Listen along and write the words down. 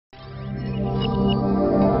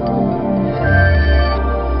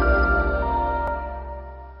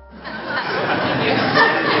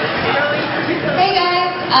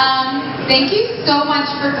Thank you so much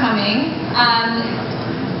for coming.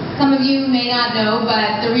 Some of you may not know,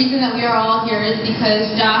 but the reason that we are all here is because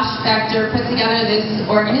Josh Spector put together this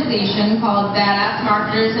organization called Badass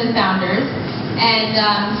Marketers and Founders. And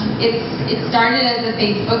it started as a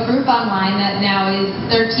Facebook group online that now is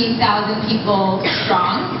 13,000 people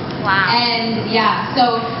strong. Wow. And yeah,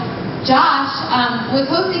 so Josh was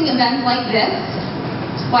hosting events like this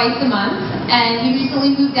twice a month, and he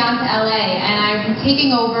recently moved down to LA, and I'm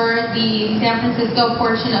taking over the San Francisco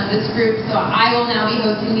portion of this group, so I will now be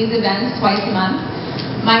hosting these events twice a month.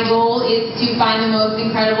 My goal is to find the most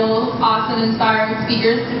incredible, awesome, inspiring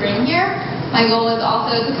speakers to bring here. My goal is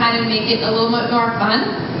also to kind of make it a little bit more fun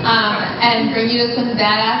and bring you to some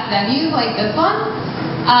badass venues like this one.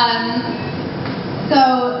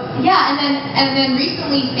 So yeah, and then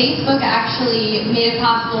recently Facebook actually made it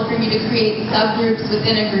possible for you to create subgroups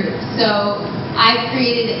within a group. So I've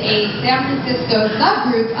created a San Francisco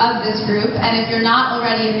subgroup of this group, and if you're not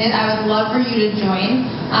already in it, I would love for you to join.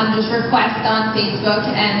 Just request on Facebook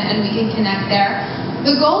and we can connect there.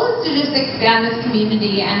 The goal is to just expand this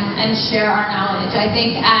community and share our knowledge. I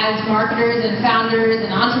think as marketers and founders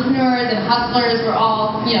and entrepreneurs and hustlers, we're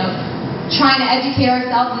all, trying to educate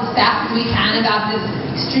ourselves as fast as we can about this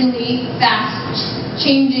extremely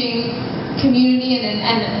fast-changing community,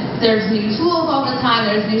 and there's new tools all the time,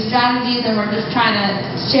 there's new strategies, and we're just trying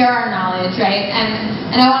to share our knowledge, right?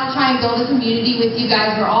 And I want to try and build a community with you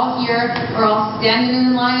guys. We're all here, we're all standing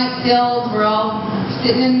in line at Phil's, we're all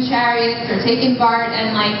sitting in chariots or taking BART,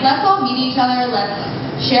 and let's all meet each other, let's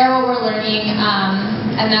share what we're learning,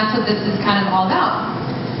 and that's what this is kind of all about.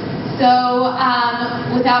 So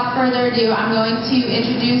without further ado, I'm going to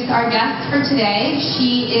introduce our guest for today.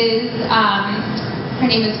 She is, her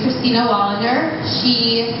name is Kristina Wallender.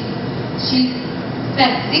 She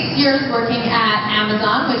spent 6 years working at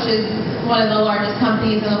Amazon, which is one of the largest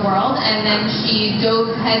companies in the world, and then she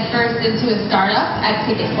dove headfirst into a startup at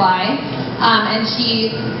Ticketfly, and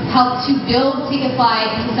she helped to build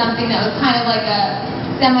Ticketfly into something that was kind of like a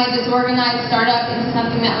semi-disorganized startup into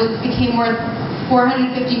something that became worth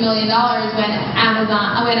 $450 million when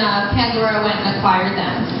Pandora went and acquired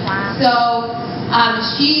them. Wow. So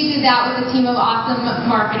she did that with a team of awesome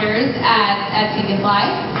marketers at Ticketfly,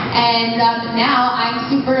 and now I'm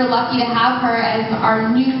super lucky to have her as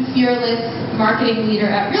our new fearless marketing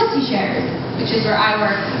leader at RealtyShares, which is where I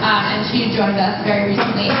work, and she joined us very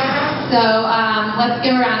recently. So let's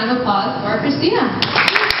give a round of applause for Kristina.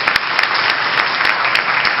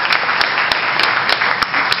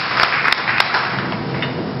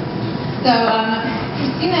 So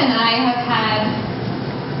Kristina and I have had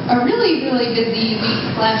a really, really busy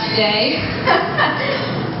week/day.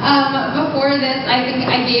 Before this, I think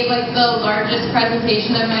I gave the largest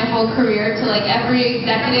presentation of my whole career to every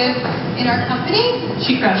executive in our company.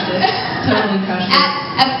 She crushed it. Totally crushed it.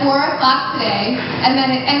 At 4 o'clock today, and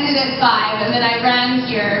then it ended at 5, and then I ran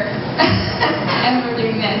here, and we're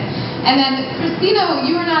doing this. And then Kristina,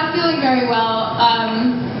 you were not feeling very well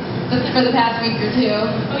for the past week or two.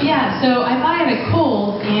 Oh yeah, so I thought I had a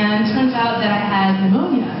cold, and turns out that I had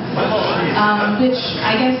pneumonia. Which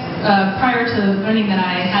I guess prior to learning that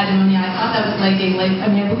I had pneumonia, I thought that was I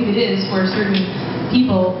believe it is for certain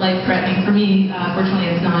people life-threatening. For me, fortunately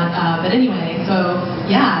it's not. But anyway, so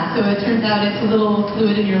yeah, so it turns out it's a little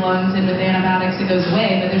fluid in your lungs, and with antibiotics it goes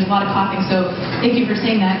away, but there's a lot of coughing, so thank you for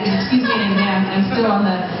saying that. Excuse me in advance, I'm still on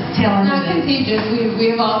the tail end of it. Not contagious,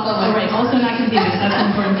 we have also right, also not contagious, that's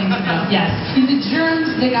an important thing to know. Yes, the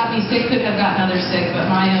germs that got me sick could have gotten others sick, but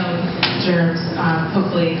my own germs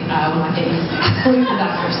hopefully will not get you sick, according to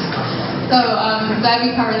doctors. So I'm glad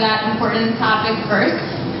we covered that important topic first.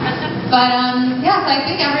 But yes, I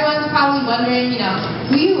think everyone's probably wondering,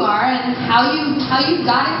 who you are and how you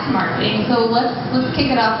got into marketing. So let's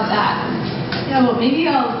kick it off with that. Yeah, well, maybe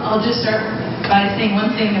I'll just start by saying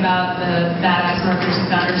one thing about the Badass Marketers and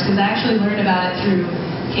Founders, because I actually learned about it through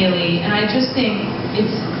Hailey, and I just think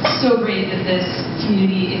it's so great that this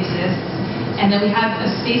community exists, and that we have a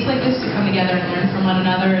space like this to come together and learn from one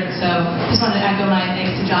another. And so I just wanted to echo my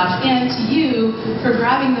thanks to Josh and to you for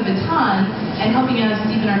grabbing the baton and helping us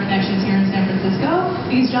deepen our connections here in San Francisco,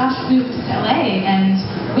 because Josh moved to LA, and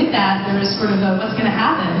with that there was sort of a what's going to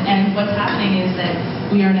happen, and what's happening is that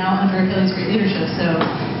we are now under Hailey's great leadership. So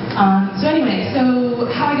anyway, so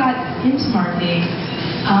how I got into marketing,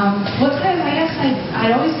 I guess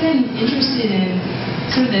I'd always been interested in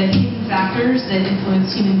sort of the hidden factors that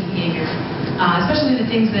influence human behavior. Especially the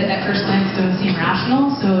things that at first glance don't seem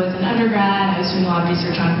rational. So as an undergrad, I was doing a lot of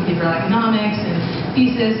research on behavioral economics and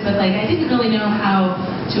thesis, but I didn't really know how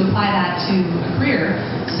to apply that to a career.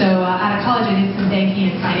 So out of college, I did some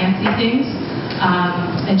banking and financing things.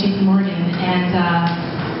 at JP Morgan. And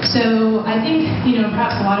so I think,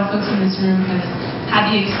 perhaps a lot of folks in this room have had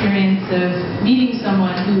the experience of meeting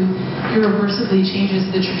someone who irreversibly changes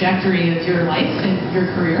the trajectory of your life and your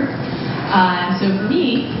career. And so for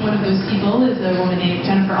me, one of those people is a woman named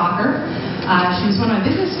Jennifer Ocker. She was one of my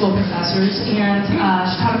business school professors, and she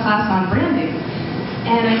taught a class on branding.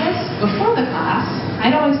 And I guess before the class,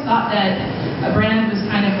 I'd always thought that a brand was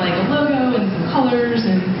kind of like a logo and some colors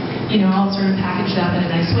and, all sort of packaged up in a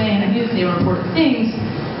nice way, and I knew that they were important things.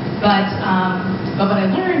 But what I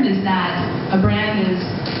learned is that a brand is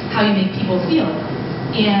how you make people feel.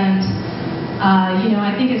 And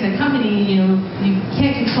I think as a company, you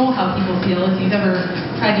can't control how people feel. If you've ever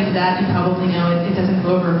tried to do that, you probably know it doesn't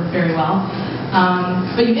go over very well.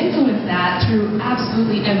 But you influence that through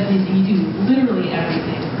absolutely everything you do, literally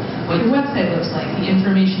everything. What your website looks like, the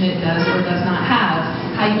information it does or does not have,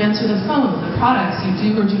 how you answer the phone, the products you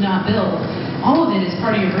do or do not build. All of it is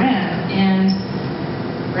part of your brand. And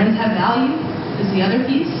brands have value is the other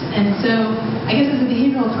piece. And so I guess as a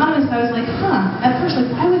behavioral economist, I was like, at first,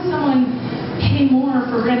 why would someone pay more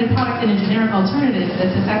for a branded product than a generic alternative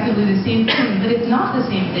that's effectively the same thing? But it's not the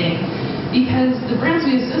same thing, because the brands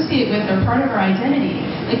we associate with are part of our identity.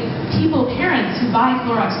 Like parents who buy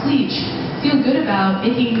Clorox bleach feel good about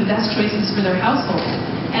making the best choices for their household.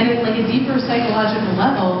 And at a deeper psychological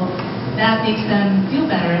level, that makes them feel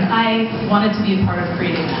better. And I wanted to be a part of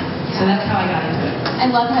creating that. So that's how I got into it. I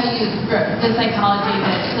love how you the psychology of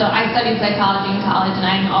it. So I studied psychology in college, and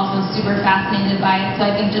I'm also super fascinated by it. So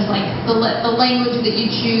I think just the language that you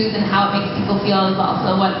choose and how it makes people feel is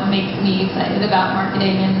also what makes me excited about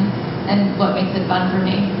marketing and what makes it fun for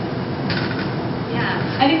me.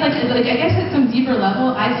 Yeah, I think I guess at some deeper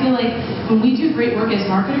level, I feel like when we do great work as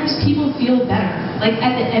marketers, people feel better.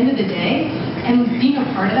 At the end of the day, and being a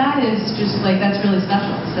part of that is just that's really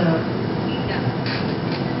special. So.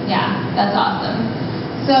 Yeah, that's awesome.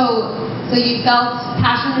 So you felt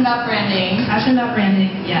passionate about branding. Passionate about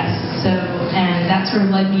branding, yes. And that sort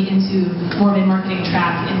of led me into more of a marketing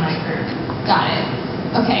track in my career. Got it.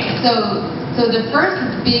 Okay, so the first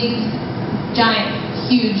big, giant,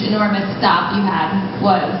 huge, enormous stop you had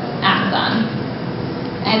was Amazon.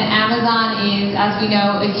 And Amazon is, as we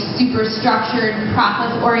know, a super structured,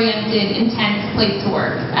 process-oriented, intense place to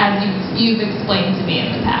work, as you've explained to me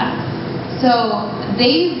in the past. So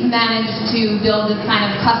they've managed to build this kind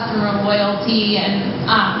of customer loyalty and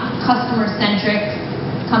customer-centric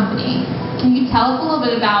company. Can you tell us a little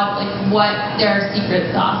bit about what their secret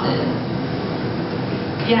sauce is?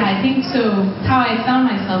 Yeah, I think so. How I found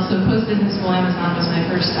myself, so post-business school, Amazon was my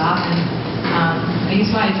first stop, and I guess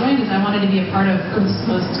why I joined is I wanted to be a part of Earth's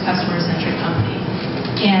most customer-centric company.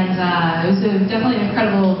 And it was definitely an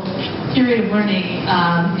incredible period of learning.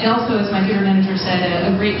 It also, as my favorite manager said,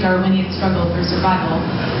 a great Darwinian struggle for survival.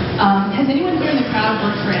 Has anyone here in the crowd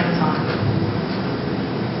worked for Amazon?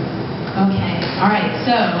 Okay, all right.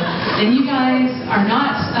 So then you guys are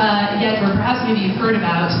not yet, or perhaps maybe you've heard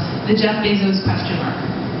about the Jeff Bezos question mark.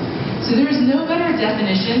 So there is no better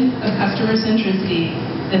definition of customer centricity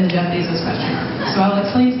than the Jeff Bezos question mark. So I'll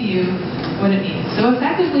explain to you what it means. So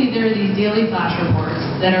effectively, there are these daily flash reports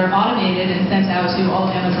that are automated and sent out to all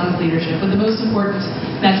of Amazon's leadership with the most important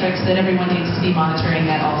metrics that everyone needs to be monitoring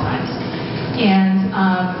at all times. And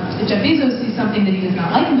if Jeff Bezos sees something that he does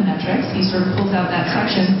not like in the metrics, he sort of pulls out that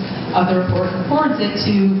section of the report and forwards it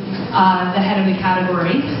to the head of the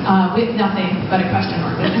category with nothing but a question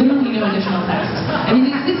mark. There's literally no additional text. I mean,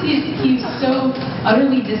 he's so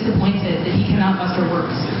utterly disappointed that he cannot muster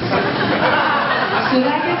words. So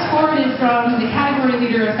that gets forwarded from the category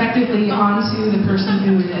leader effectively onto the person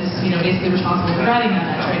who is, basically responsible for driving that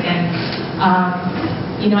metric. And,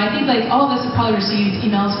 I think all of us have probably received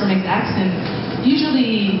emails from execs, and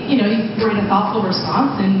usually, you write a thoughtful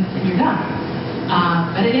response and you're done.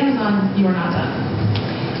 But at Amazon, you are not done.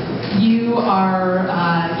 You are,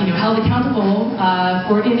 held accountable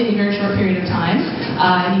for in a very short period of time.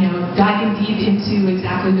 Diving deep into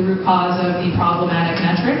exactly the root cause of the problematic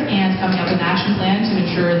metric and coming up with an action plan to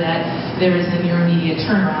ensure that there isn't your immediate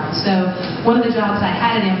turnaround. So one of the jobs I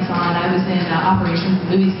had at Amazon, I was in operations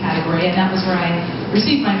movies category, and that was where I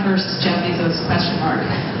received my first Jeff Bezos question mark.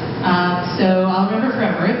 So I'll remember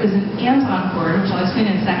forever. It was an Anton cord, which I'll explain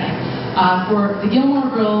in a second, for the Gilmore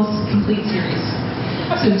Girls complete series.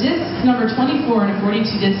 So disc number 24 in a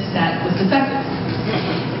 42-disc set was defective.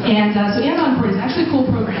 And so Anton cord is actually a cool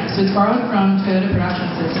program. So it's borrowed from Toyota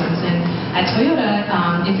Production Systems. And at Toyota,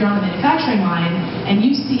 if you're on the manufacturing line and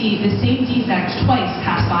you see the same defect twice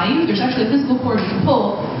pass by you, there's actually a physical cord you can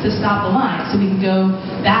pull to stop the line. So we can go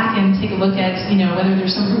back and take a look at, whether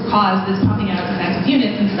there's some root cause that's pumping out defective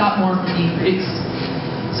units and stop more from being produced.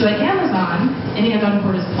 So at Amazon, an and-on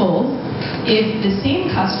cord is pulled if the same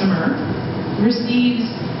customer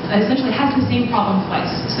essentially has the same problem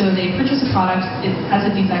twice. So they purchase a product, it has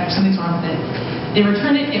a defect or something's wrong with it. They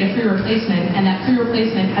return it, get a free replacement, and that free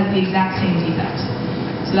replacement has the exact same defect.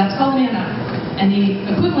 So that's called an and-on cord. And the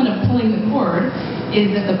equivalent of pulling the cord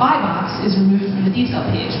is that the buy box is removed from the detail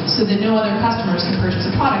page so that no other customers can purchase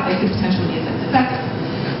a product that could potentially be defective.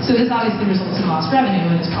 So this obviously results in lost revenue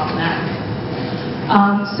and is problematic.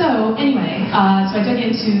 So I dug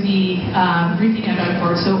into the briefing and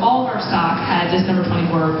cord. So all of our stock had this number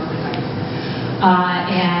 24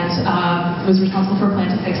 and was responsible for a plan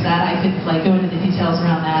to fix that. I could go into the details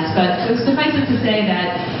around that, but suffice it to say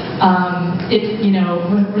that it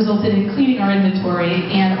resulted in cleaning our inventory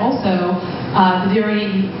and also the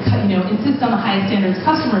very insists on the highest standards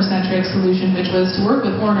customer-centric solution, which was to work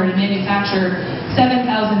with Warner to manufacture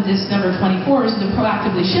 7,000 disc number 24s and to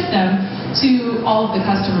proactively ship them to all of the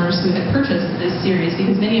customers who had purchased this series,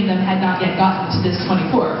 because many of them had not yet gotten to this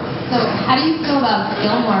 24. So how do you feel about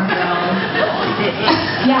Gilmore Girls?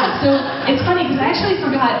 Yeah, so it's funny because I actually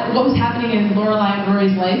forgot what was happening in Lorelai and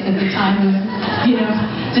Rory's life at the time of,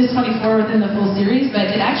 this 24 within the full series, but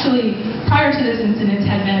it actually, prior to this incident,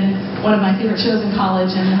 had been one of my favorite shows in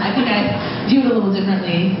college, and I think I view it a little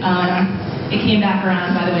differently. It came back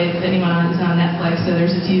around, by the way, if anyone is on Netflix, so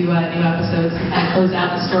there's a few new episodes to kind of close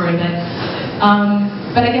out the story, but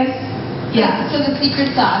I guess, yeah. So the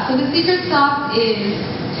secret sauce. So the secret sauce is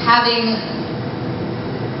having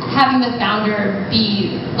the founder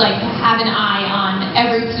have an eye on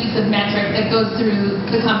every piece of metric that goes through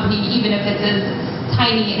the company, even if it's as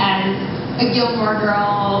tiny as a Gilmore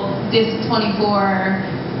Girl disc 24.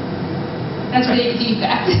 That's right.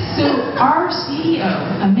 Defect. So our CEO,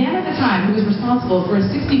 a man at the time who was responsible for a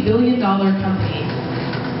 $60 billion company,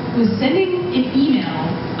 was sending an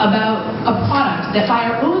email about a product that by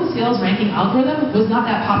our own sales ranking algorithm was not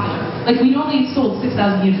that popular. We'd only sold 6,000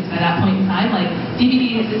 units by that point in time.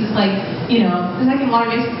 DVDs is the second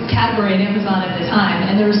largest category at Amazon at the time,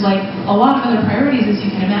 and there was a lot of other priorities, as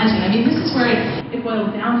you can imagine. I mean, this is where it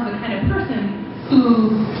boils down to the kind of person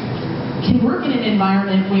who can work in an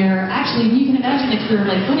environment where actually you can imagine if you're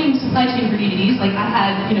owning supply chain for DVDs, I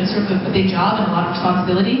had sort of a big job and a lot of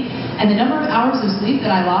responsibility, and the number of hours of sleep that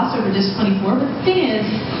I lost over disc 24. But the thing is,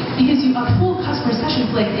 because a full customer obsession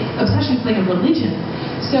is like a religion.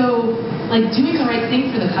 So doing the right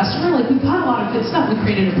thing for the customer, we've got a lot of good stuff. We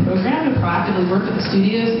created a program to proactively work with the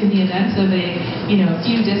studios in the events of a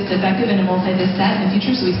few discs defective in a multi-disc set in the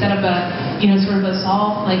future. So we set up a sort of a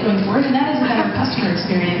solve going forward, and that is a better customer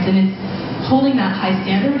experience, and it's holding that high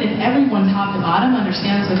standard, and everyone top to bottom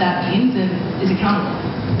understands what that means and is accountable.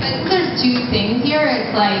 I think there's two things here.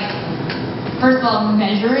 It's first of all,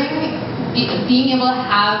 measuring, being able to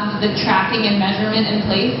have the tracking and measurement in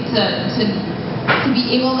place to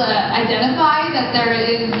be able to identify that there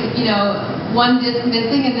is, one disc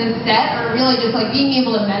missing in this set, or really just being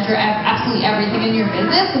able to measure absolutely everything in your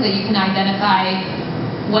business so that you can identify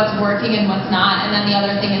what's working and what's not. And then the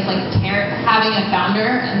other thing is having a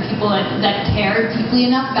founder and people that care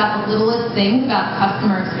deeply enough about the littlest things about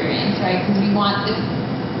customer experience, right? Because we want the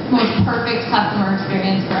most perfect customer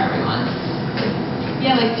experience for everyone.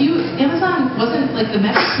 Yeah, Amazon wasn't the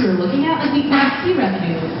metrics we were looking at. We could see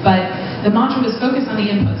revenue, but the mantra was focused on the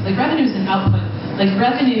inputs. Revenue is an output.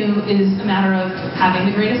 Revenue is a matter of having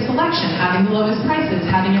the greatest selection, having the lowest prices,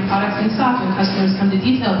 having your products in stock when customers come to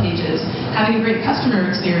detail pages, having a great customer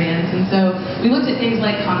experience. And so we looked at things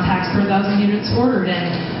like contacts per 1,000 units ordered,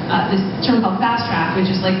 and this term called fast track, which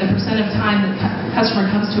is the percent of time that customer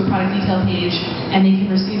comes to a product detail page and they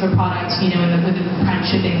can receive a product, within the prime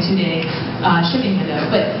shipping 2-day shipping window.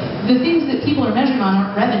 But the things that people are measuring on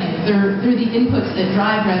aren't revenue. They're the inputs that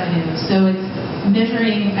drive revenue. So it's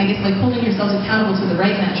measuring, I guess, holding yourselves accountable to the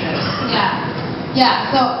right metrics. Yeah.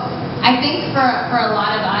 So I think for a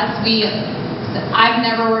lot of us, I've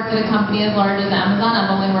never worked at a company as large as Amazon.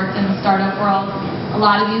 I've only worked in the startup world. A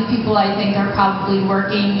lot of these people, I think, are probably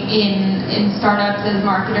working in startups as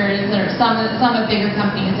marketers, or some at bigger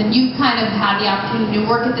companies. And you kind of had the opportunity to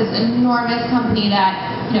work at this enormous company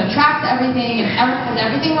that tracks everything and has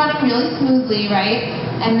everything running really smoothly, right?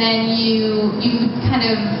 And then you kind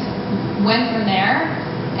of went from there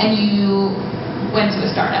and you went to a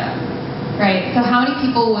startup, right? So how many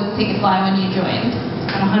people would Ticketfly when you joined?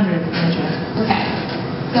 About 100 when I joined. Okay.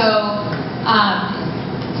 So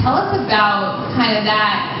tell us about kind of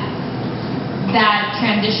that that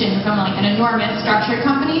transition from like an enormous structured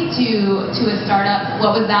company to a startup?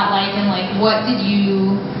 What was that like, and like what did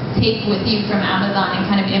you take with you from Amazon and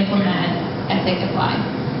kind of implement at Ticketfly?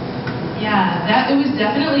 Yeah, it was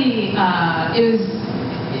definitely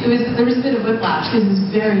there was a bit of whiplash because it was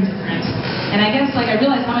very different. And I guess like I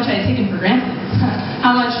realized how much I had taken for granted.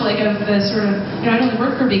 How much like of the sort of, I don't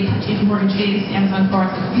work for big JP Morgan Chase, Amazon,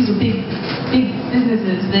 these are big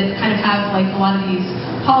businesses that kind of have like a lot of these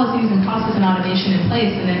policies and process and automation in place,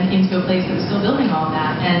 and then came to a place that was still building all of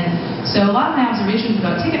that. And so a lot of my observations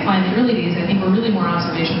about Ticketfly in the early days, I think, were really more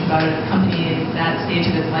observations about a company in that stage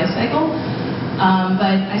of its life cycle.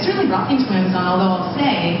 But I certainly brought things from Amazon, although I'll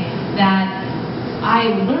say that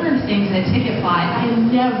I learned things at Ticketfly I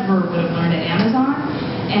never would have learned at Amazon.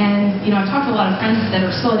 And, I've talked to a lot of friends that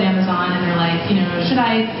are still at Amazon, and they're like, should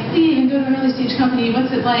I leave and go to an early stage company?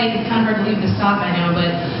 What's it like? It's kind of hard to leave the stock, I know,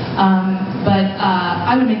 but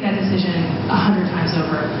I would make that decision 100 times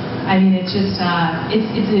over. I mean, it's just,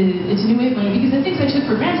 it's a new way of learning, because the things I took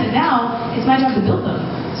for granted now, it's my job to build them.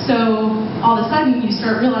 So all of a sudden, you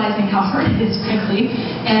start realizing how hard it is, frankly,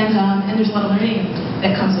 and there's a lot of learning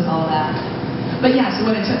that comes with all of that. But yeah, so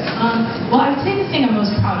what I took. Well, I would say the thing I'm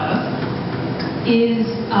most proud of is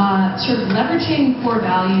sort of leveraging core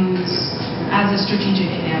values as a strategic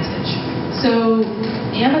advantage. So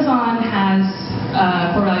Amazon has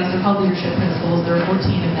core values. They're called leadership principles. There are 14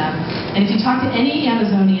 of them. And if you talk to any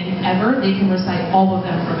Amazonian ever, they can recite all of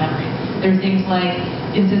them from memory. There are things like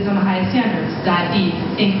insist on the highest standards, dive deep,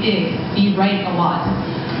 think big, be right a lot.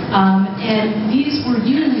 And these were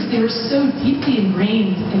used, they were so deeply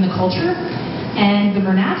ingrained in the culture and the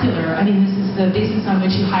vernacular. I mean, this is the basis on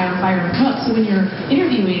which you hire, fire, and promote. So when you're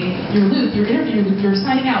interviewing your loop, you're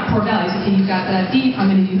signing out core values. Okay, you've got that deep, I'm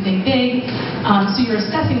going to do think big. So you're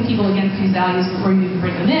assessing people against these values before you even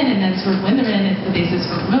bring them in, and then sort of when they're in, it's the basis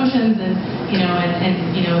for promotions, and in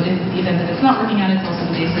the event that it's not working out, it's also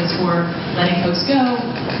the basis for letting folks go.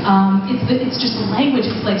 It's just the language,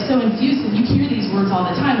 it's like so infused, and you hear these words all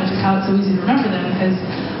the time, which is how it's so easy to remember them, because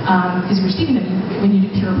you're speaking them when you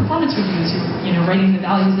do your performance reviews, you're writing the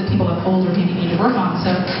values that people uphold or maybe need to work on.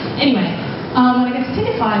 So anyway, when I got to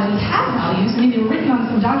Ticketfly, we had values. I mean, they were written on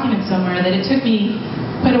some document somewhere that it took me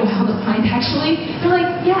quite a while to find, actually. They're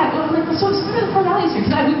like, yeah, well, I'm like, so what are the core values here?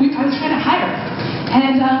 Because I was trying to hire.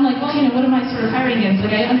 And I'm like, well, what am I sort of hiring against?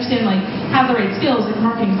 Like, I understand, like, have the right skills, like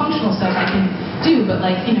marketing functional stuff I can do, but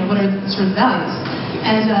like, what are sort of the values?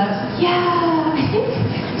 And yeah, I think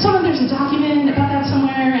there's a document about that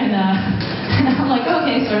somewhere, and I'm like,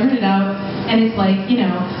 okay, so I wrote it out, and it's like,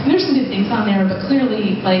 there's some good things on there, but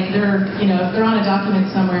clearly, like, they're on a document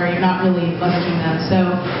somewhere, you're not really leveraging them. So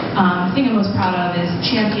the thing I'm most proud of is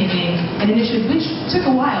championing an initiative which took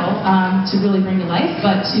a while to really bring to life,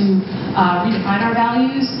 but to redefine our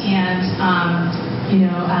values and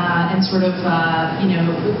sort of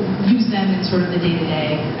use them in sort of the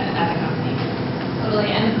day-to-day at the company. Totally,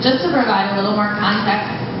 and just to provide a little more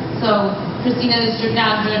context, so Kristina has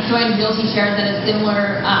now joined RealtyShares at a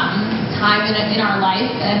similar time in our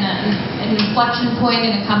life, and an inflection point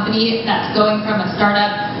in a company that's going from a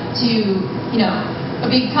startup to a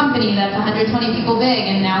big company that's 120 people big,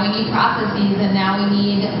 and now we need processes, and now we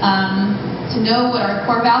need to know what our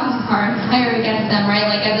core values are and hire against them, right?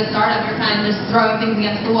 Like as a startup, you're kind of just throwing things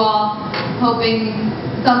against the wall, hoping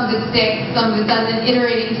some of it sticks, some of it doesn't,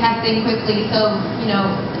 iterating, testing quickly. So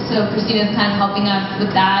so Kristina's kind of helping us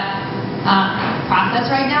with that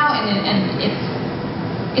process right now, and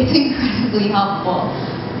it's incredibly helpful.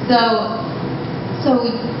 So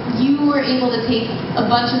you were able to take a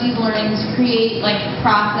bunch of these learnings, create like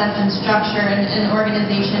process and structure and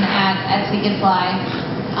organization at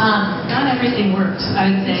Ticketfly. Not everything worked,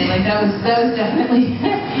 I would say. Like that was definitely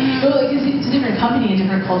well, because it's a different company, a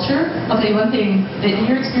different culture. I'll tell you one thing that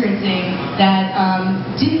you're experiencing that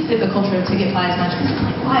didn't fit the culture of Ticketfly as much, because it's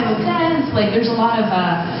like live events. Like there's a lot of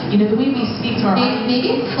the way we speak to our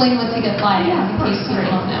maybe explain what Ticketfly is in case people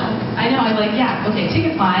don't know. I know. Okay.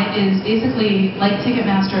 Ticketfly is basically like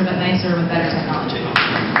Ticketmaster but nicer with better technology.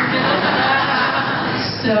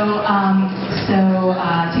 So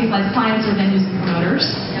Ticketfly's clients are venues and promoters,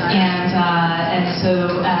 and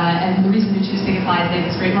the reason we choose Ticketfly is they have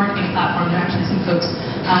this great marketing platform. There are actually some folks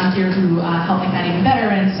here who help make that even better,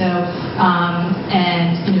 and the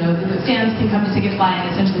fans can come to Ticketfly and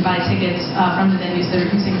essentially buy tickets from the venues that are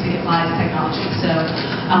using Ticketfly's technology. So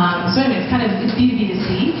anyway, it's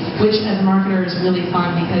B2B2C, which as a marketer is really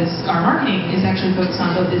fun because our marketing is actually focused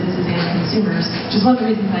on both businesses and consumers, which is one of the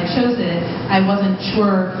reasons I chose it. I wasn't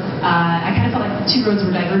sure. I kind of felt like the two roads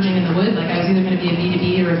were diverging in the wood. Like I was either going to be a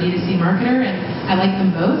B2B or a B2C marketer, and I liked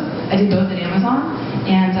them both. I did both at Amazon,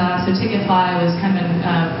 And so Ticketfly was kind of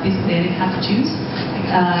basically I didn't have to choose.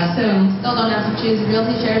 Still don't have to choose.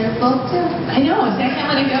 RealtyShares is both too. I know, I can't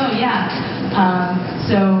let it go, yeah.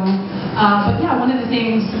 But yeah, one of the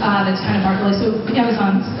things that's kind of hard, like, so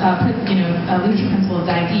Amazon's leadership principle of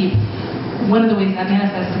dive deep, one of the ways that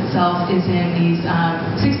manifests itself is in these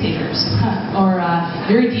 6-pagers or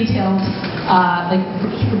very detailed like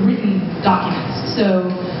written documents. So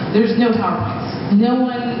there's no PowerPoints. No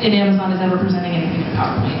one in Amazon is ever presenting anything in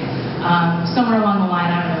PowerPoint. Somewhere along the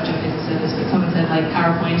line, I don't know if Jeff Bezos said this, but someone said like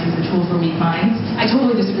PowerPoint is a tool for weak minds. I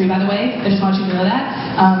totally disagree, by the way. I just want you to know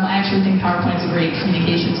that. I actually think PowerPoint is a great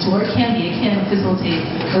communications tool. It can be. It can facilitate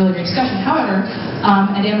really great discussion. However,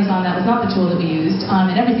 at Amazon, that was not the tool that we used,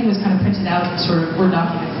 and everything was kind of printed out in sort of Word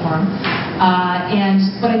document form. And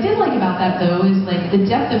what I did like about that, though, is like the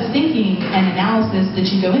depth of thinking and analysis that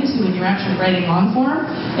you go into when you're actually writing long form.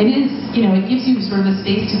 It is, it gives you sort of a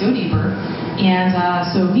space to go deeper. And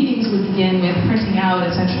so meetings would begin with printing out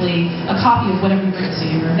essentially a copy of whatever you've written. So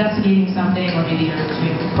you're investigating something, or maybe you're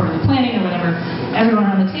doing quarterly planning or whatever. Everyone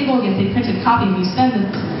around the table gets a printed copy, and you spend the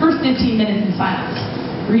first 15 minutes in silence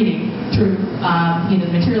reading through the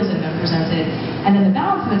materials that have been presented. And then the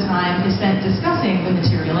balance of the time is spent discussing the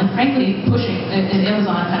material and frankly pushing, in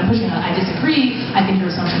Amazon, kind of pushing on, I disagree, I think your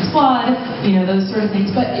assumption's flawed, those sort of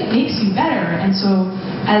things. But it makes you better. And so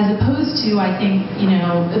as opposed to, I think,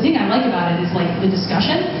 the thing I like about it is like the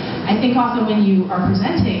discussion. I think often when you are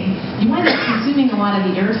presenting, you wind up consuming a lot of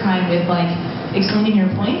the airtime with like explaining your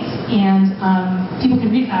points, and people can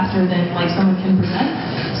read faster than like someone can present.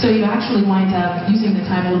 So you actually wind up using the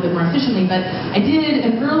time a little bit more efficiently. But I did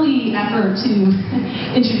an early effort to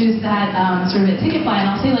introduce that sort of at Ticketfly, and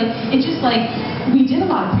I'll say like, it's just like, we did a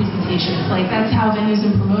lot of presentations. Like that's how venues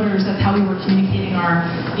and promoters, that's how we were communicating our,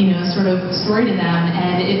 sort of story to them.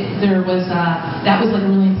 And that was like a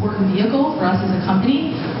really important vehicle for us as a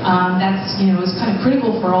company. That's, was kind of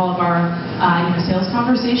critical for all of our, sales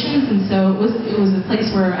conversations. And so it was a place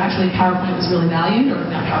where actually PowerPoint was really valued, or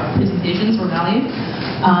not PowerPoint, presentations were valued.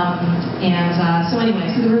 So anyway,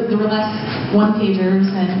 so there were less one-pagers,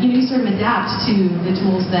 and you sort of adapt to the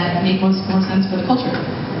tools that make more sense for the culture.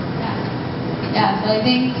 Yeah, so I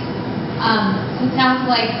think it sounds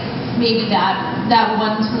like maybe that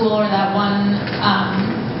one tool or that one,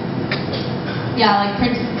 like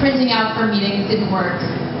printing out for meetings didn't work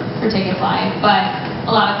for Ticketfly, but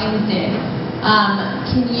a lot of things did.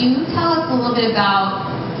 Can you tell us a little bit about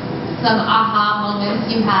some aha moments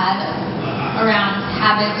you had around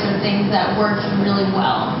habits or things that worked really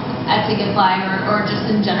well at Ticketfly or just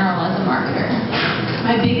in general as a marketer?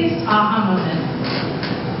 My biggest aha moment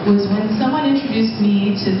was when someone introduced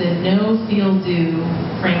me to the know, feel, do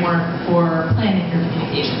framework for planning your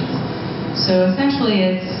communications. So essentially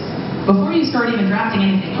it's, before you start even drafting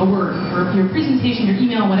anything, a word, or your presentation, your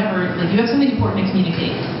email, whatever, like you have something important to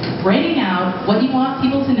communicate. Writing out what you want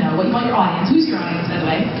people to know, what you want your audience, who's your audience, by the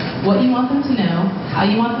way, what you want them to know, how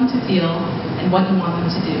you want them to feel, and what you want them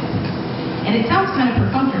to do. And it sounds kind of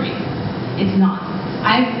perfunctory. It's not.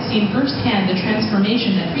 I've seen firsthand the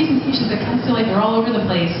transformation that presentations that kind of feel like they're all over the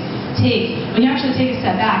place take when you actually take a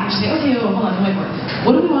step back and you say, okay, hold on, wait for it.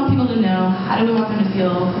 What do we want people to know? How do we want them to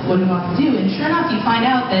feel? What do we want them to do? And sure enough, you find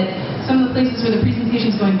out that some of the places where the presentation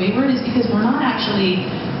is going wayward is because we're not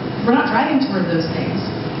driving toward those things.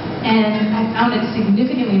 And I found it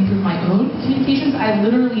significantly improved my own communications. I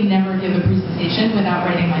literally never give a presentation without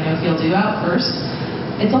writing my no, feel, do out first.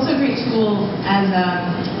 It's also a great tool as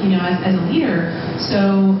as a leader.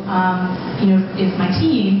 So if my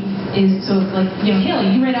team is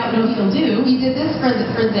Hailey, you write out no, feel, do. We did this for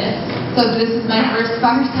this. So this is my first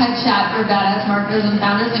fireside chat for badass marketers and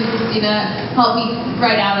founders, and Kristina helped me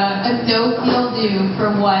write out a no, feel, do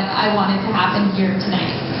for what I wanted to happen here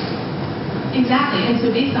tonight. Exactly, and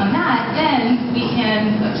so based on that, then we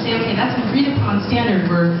can say, okay, that's an agreed upon standard,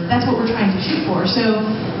 that's what we're trying to shoot for. So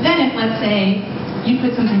then if, let's say, you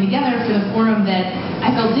put something together for the forum that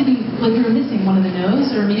I felt you were missing one of the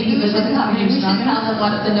no's, or maybe you should tell them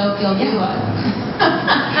what the no, feel, do was.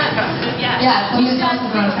 Yeah, you should tell us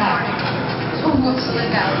if we're on track.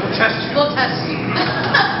 We'll test you.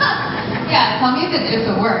 Yeah, tell me if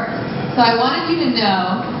it worked. So I wanted you to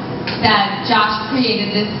know that Josh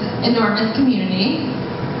created this enormous community.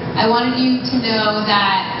 I wanted you to know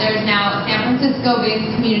that there's now a San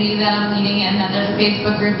Francisco-based community that I'm leading, and that there's a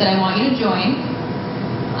Facebook group that I want you to join.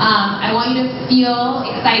 I want you to feel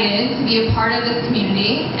excited to be a part of this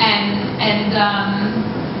community, and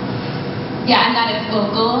that it's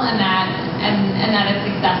local, and that it's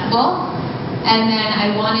accessible. And then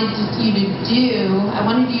I wanted you to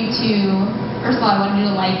first of all, I wanted you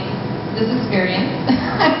to like this experience.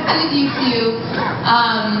 I wanted you to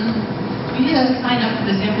You need to sign up for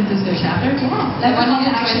the San Francisco chapter. I wanted you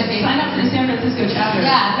to join the sign up for the San Francisco chapter.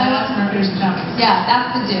 Yeah, Badass Marketers and Founders. Yeah, that's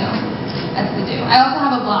the do. That's the do. I also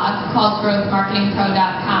have a blog called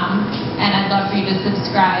growthmarketingpro.com, and I'd love for you to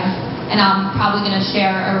subscribe. And I'm probably going to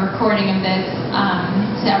share a recording of this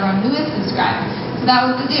to everyone who is subscribed. So that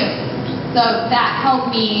was the do. So that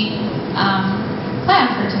helped me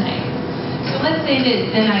plan for tonight. So let's say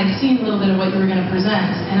that then I've seen a little bit of what you were going to present,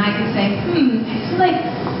 and I can say, I feel like,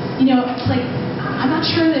 it's like, I'm not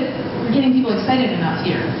sure that we're getting people excited enough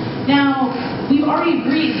here. Now, we've already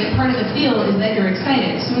agreed that part of the feel is that you're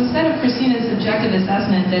excited. So instead of Kristina's subjective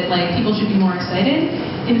assessment that like people should be more excited,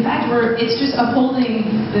 in fact, it's just upholding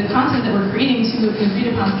the content that we're creating to an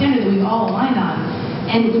agreed upon standard that we've all aligned on.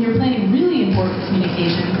 And when you're planning really important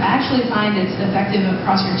communications, I actually find it's effective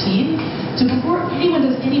across your team to, before anyone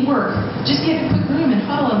does any work, just get a quick room and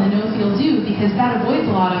huddle on the no, feel, do, because that avoids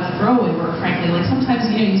a lot of throwaway work, frankly. Like sometimes,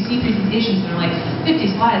 you see presentations that are like 50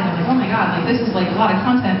 slides, and I'm like, oh my god, like this is like a lot of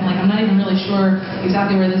content, and like I'm not even really sure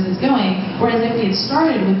exactly where this is going. Whereas if we had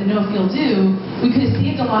started with the no, feel, do, we could have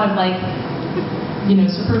saved a lot of like,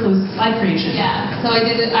 superfluous slide creation. Yeah. So I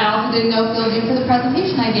also did no, feel, do for the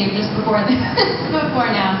presentation I gave just before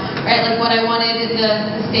now, right? Like what I wanted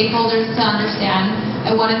the stakeholders to understand.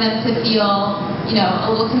 I wanted them to feel, a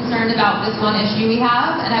little concerned about this one issue we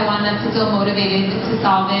have, and I wanted them to feel motivated to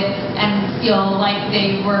solve it and feel like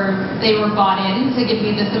they were bought in to give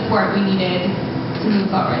me the support we needed to move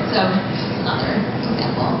forward. So another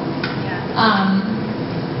example. Yeah.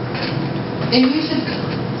 Maybe we should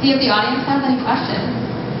see if the audience has any questions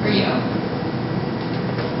for you.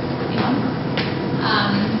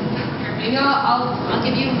 Maybe I'll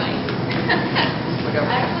give you a mic.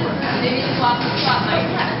 Actually, maybe just swap mic. Is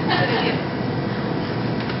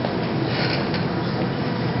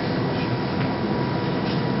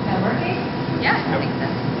that working? Yeah, I think so.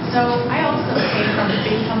 So I also came from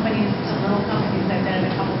big companies to little companies. I've done it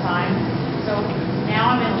a couple times. So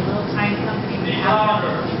now I'm in a little tiny company.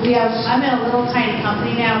 I'm in a little tiny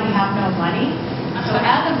company now. We have no money. So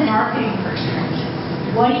as a marketing person,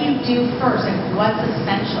 what do you do first? Like what's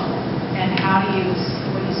essential? And how do you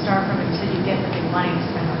start from until you get the big money to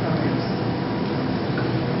spend on programs?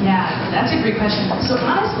 Yeah, that's a great question. So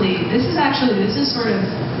honestly, this is sort of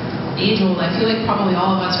age-old. I feel like probably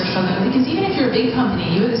all of us are struggling with it, because even if you're a big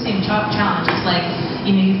company, you have the same challenge. It's like,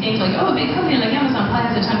 you think like, oh, a big company like Amazon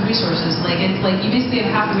probably has a ton of resources. Like, it's like you basically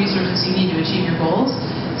have half the resources you need to achieve your goals.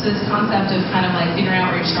 So this concept of kind of like figuring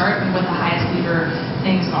out where you start and what the highest lever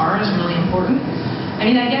things are is really important. I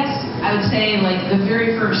mean, I guess I would say like the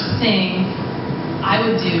very first thing I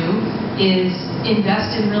would do is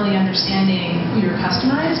invest in really understanding who your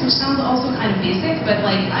customer is, which sounds also kind of basic, but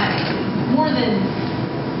like more than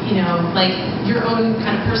like your own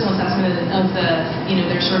kind of personal assessment of the,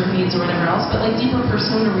 their sort of needs or whatever else, but like deeper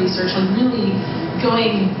persona research, like really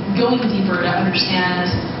going deeper to understand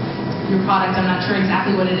your product. I'm not sure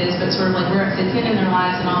exactly what it is, but sort of like where it fits in their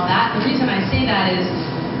lives and all that. The reason I say that is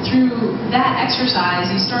through that exercise,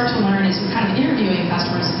 you start to learn as you're kind of interviewing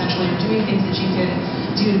customers, essentially, or doing things that you can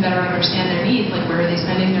do to better understand their needs, like where are they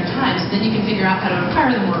spending their time, so then you can figure out how to acquire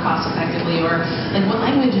them more cost effectively, or like what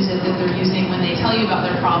language is it that they're using when they tell you about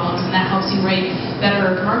their problems, and that helps you write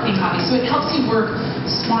better marketing copy. So it helps you work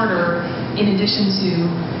smarter in addition to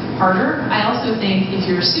harder. I also think if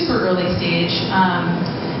you're super early stage,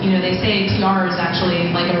 they say PR is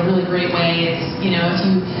actually like a really great way. It's,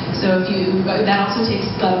 that also takes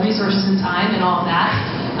resources and time and all of that.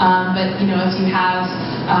 But if you have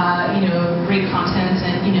great content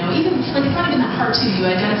and even like it's not even that hard too. You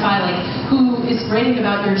identify like who is writing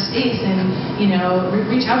about your space and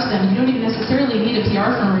reach out to them. You don't even necessarily need a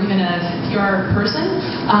PR firm or even a PR person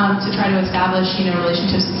to try to establish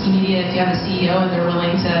relationships with key media. If you have a CEO and they're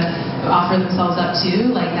willing to offer themselves up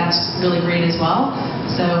too, like that's really great as well.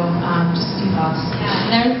 So just a few thoughts.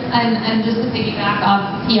 Yeah, and just to piggyback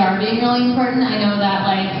off PR being really important, I know that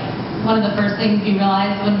like one of the first things we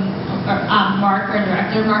realized when Mark, our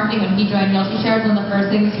director of marketing, when he joined RealtyShares, one of the first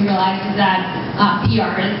things we realized is that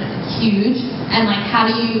PR is huge, and like how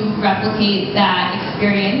do you replicate that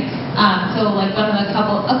experience? So like a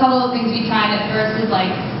couple of things we tried at first is like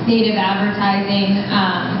native advertising.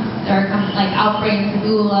 There are like Outbrain,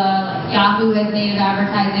 Taboola, like Yahoo has native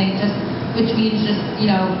advertising, which means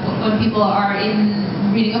when people are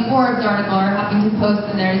reading a Forbes article or having to post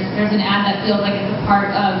and there's an ad that feels like it's a part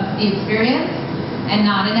of the experience and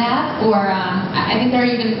not an ad. Or I think there are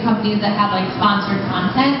even companies that have like sponsored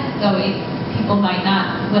content, so people might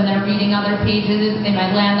not, when they're reading other pages, they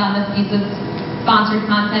might land on this piece of sponsored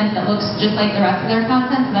content that looks just like the rest of their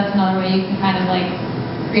content. So that's another way you can kind of like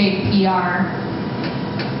create PR.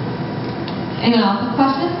 Anyone else have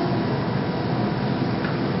questions?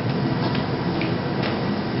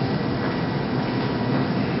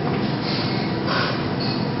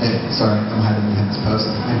 Hey, sorry, I'm hiding behind this post.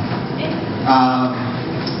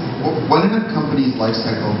 When in a company's life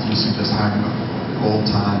cycle do you suggest hiring a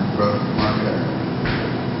full-time growth marketer?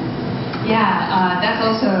 Yeah,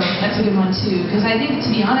 that's a good one too. Because I think, to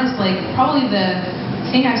be honest, like probably the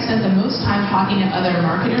thing I've spent the most time talking to other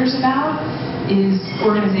marketers about is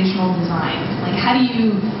organizational design. Like, how do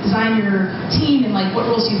you design your team, and like what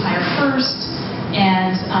roles do you hire first?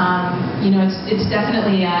 And it's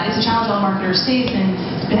definitely it's a challenge all marketers face, and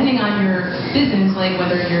depending on your business, like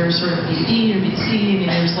whether you're sort of B2B or B2C,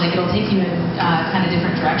 there's like it'll take you in kind of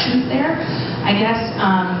different directions there, I guess.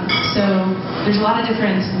 So there's a lot of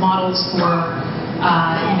different models for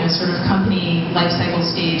sort of company life cycle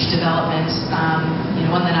stage development.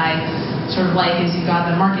 One that I sort of like is you've got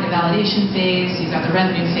the market validation phase, you've got the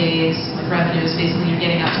revenue phase. Like revenue is basically you're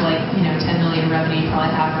getting up to like 10 million revenue, you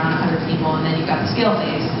probably have around 100 people, and then you've got the scale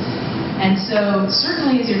phase. And so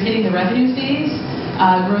certainly as you're hitting the revenue phase,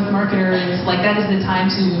 growth marketers, like that is the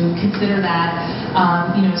time to consider that,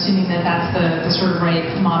 assuming that that's the sort of right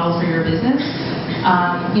model for your business.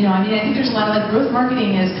 I think there's a lot of like growth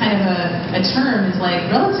marketing as kind of a term is like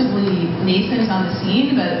relatively nascent on the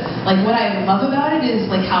scene, but like what I love about it is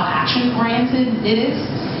like how action oriented it is.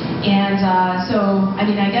 And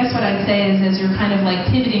I guess what I'd say is as you're kind of like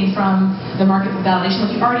pivoting from the market validation,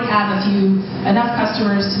 like you already have enough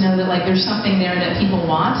customers to know that like there's something there that people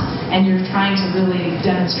want, and you're trying to really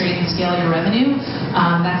demonstrate and scale your revenue,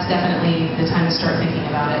 that's definitely the time to start thinking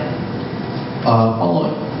about it.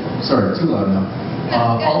 Sorry, too loud now.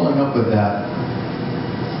 Following up with that,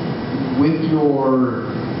 with your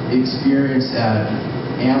experience at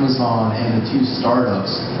Amazon and the two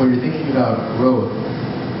startups, when you're thinking about growth,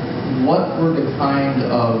 what were the kind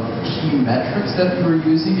of key metrics that you were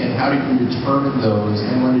using, and how did you determine those,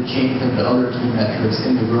 and when to change them to other key metrics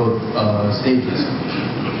in the growth stages?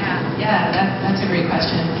 Yeah, that's a great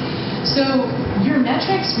question. So your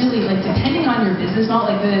metrics really, like depending on your business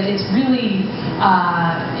model, it's really,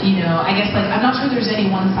 I guess like I'm not sure there's any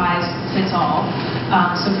one size fits all.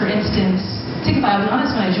 So for instance, Ticketfly, I'll be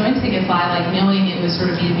honest, when I joined Ticketfly, like knowing it was sort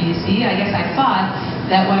of B2B2C, I guess I thought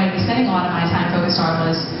that what I'd be spending a lot of my time focused on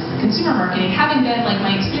was consumer marketing, having been like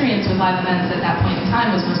my experience with live events at that point in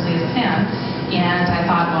time was mostly as a fan. And I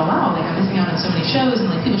thought, well, wow, like I'm missing out on so many shows, and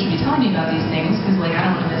like people should be telling me about these things because like I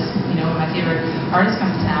don't want to miss, when my favorite artists come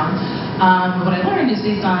to town. But what I learned is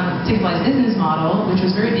based on Ticketfly's business model, which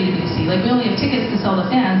was very B2B2C. Like we only have tickets to sell to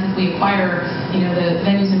fans if we acquire, the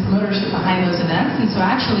venues and promotership behind those events. And so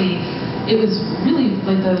actually, it was really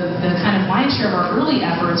like the kind of lion's share of our early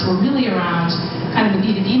efforts were really around kind of the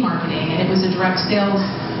B2B marketing, and it was a direct sales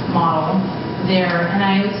model there. And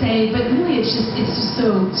I would say, but really it's just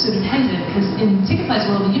so dependent, because in Ticketfly's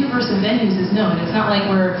world, the universe of venues is known. It's not like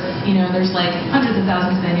we're, there's like hundreds of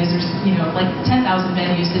thousands of venues, there's, like 10,000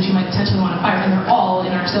 venues that you might potentially want to acquire, and they're all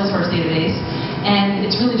in our Salesforce database. And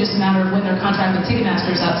it's really just a matter of when their contract with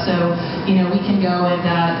Ticketmaster is up, so, we can go and,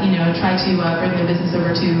 try to bring their business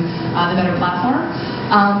over to the better platform.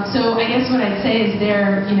 So I guess what I'd say is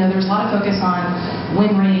there's a lot of focus on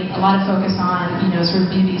win rate, a lot of focus on, sort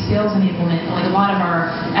of B2B sales enablement. Like a lot of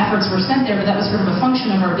our efforts were spent there, but that was sort of a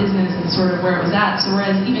function of our business and sort of where it was at. So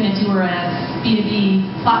whereas even if you were a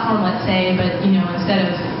B2B platform, let's say, but, instead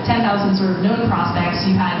of 10,000 sort of known prospects,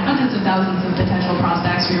 you had hundreds of thousands of potential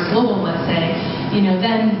prospects for your global, let's say,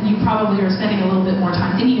 then you probably are spending a little bit more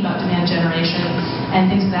time thinking about demand generation and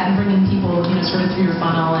things like that, and bringing people, sort of through your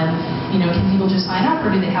funnel, and, can people just sign up,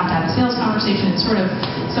 or do they have to have a sales conversation? It's sort of,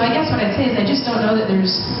 so I guess what I'd say is I just don't know that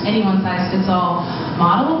there's any one-size-fits-all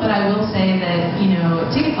model, but I will say that,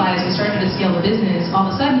 Ticketfly, as we started to scale the business,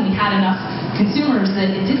 all of a sudden we had enough consumers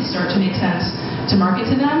that it did start to make sense to market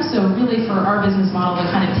to them. So really for our business model,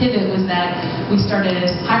 the kind of pivot was that we started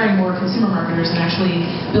hiring more consumer marketers and actually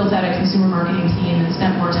built out a consumer marketing team and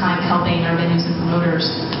spent more time helping our venues and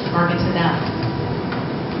promoters market to them.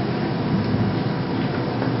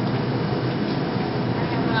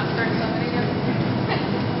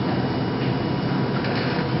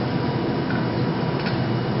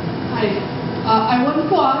 I wanted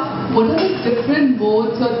to ask, what are the different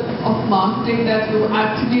modes of marketing that you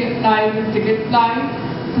actually apply with Ticketfly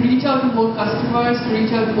to reach out to more customers, to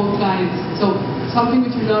reach out to more clients? So something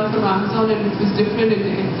which you learned from Amazon and which was different in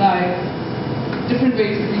Ticketfly, different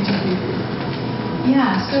ways of reaching people.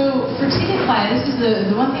 Yeah, so for Ticketfly, this is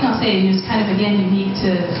the one thing I'll say is kind of, again, unique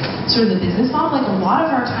to sort of the business model. Like, a lot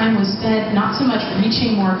of our time was spent not so much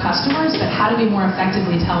reaching more customers, but how do we more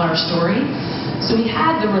effectively tell our story. So we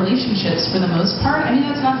had the relationships for the most part. I mean,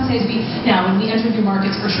 that's not to say when we enter new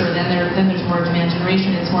markets, for sure, then there's more demand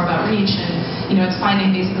generation. It's more about reach, and it's finding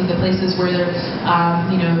basically the places where they're,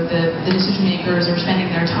 the decision makers are spending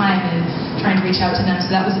their time and trying to reach out to them. So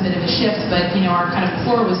that was a bit of a shift, but our kind of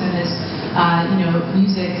core was in this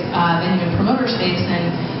music venue and promoter space, and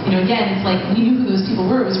again, it's like we knew who those people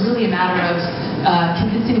were. It was really a matter of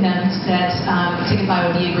convincing them that Ticketfly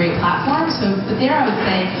would be a great platform. So, but there I would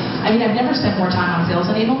say, I've never spent more time on sales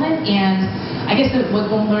enablement, and I guess that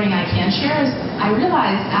one learning I can share is I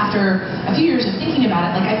realized after a few years of thinking about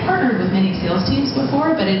it, like I partnered with many sales teams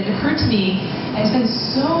before, but it occurred to me I spend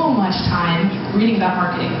so much time reading about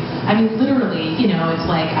marketing. Literally, it's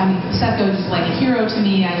like, Seth Godin is like a hero to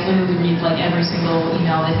me. I literally read like every single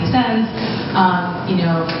email that he sends.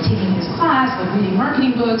 Taking his class, like reading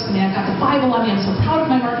marketing books. I've got the Bible on me. I'm so proud of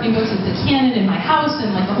my marketing books. It's the canon in my house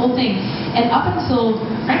and like the whole thing. And up until,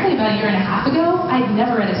 frankly, about a year and a half ago, I'd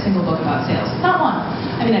never read a single book about sales. Not one.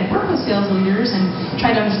 I'd worked with sales leaders and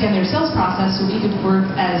tried to understand their sales process so we could work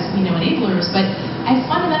as, enablers. But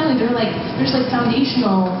fundamentally, there's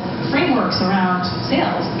foundational frameworks around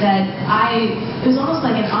sales that it was almost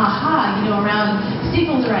like an aha, around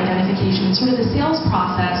stakeholder identification, sort of the sales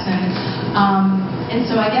process. And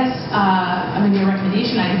so I guess maybe a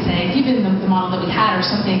recommendation I could say, given the model that we had, or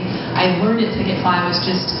something I learned at Ticketfly, was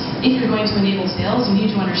just if you're going to enable sales, you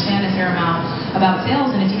need to understand a fair amount about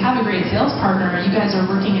sales. And if you have a great sales partner, you guys are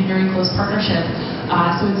working in very close partnership.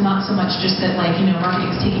 So it's not so much just that marketing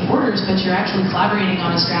is taking orders, but you're actually collaborating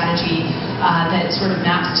on a strategy that sort of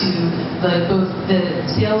maps to both the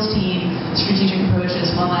sales team strategic approach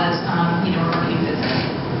as well as our marketing business.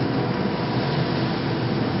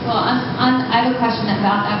 Well, I have a question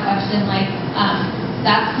about that question.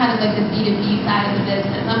 That's kind of like the B2B side of the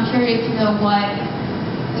business. I'm curious to know what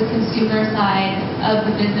the consumer side of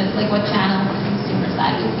the business, what channel the consumer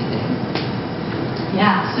side is using.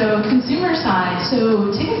 Yeah, so consumer side. So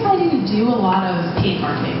Ticketfly didn't do a lot of paid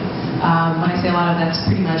marketing. When I say a lot of, that's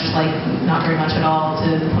pretty much not very much at all,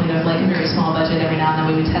 to the point of a very small budget. Every now and then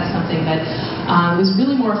we would test something, but it was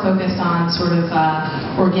really more focused on sort of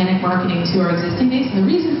organic marketing to our existing base. And the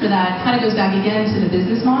reason for that kind of goes back again to the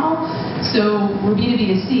business model. So we're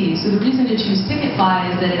B2B2C. So the reason to choose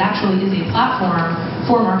Ticketfly is that it actually is a platform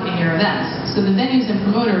for marketing your events. So the venues and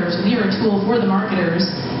promoters, we are a tool for the marketers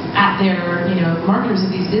at their, marketers of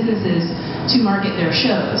these businesses to market their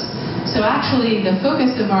shows. So actually, the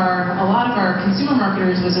focus of a lot of our consumer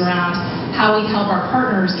marketers was around how we help our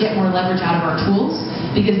partners get more leverage out of our tools,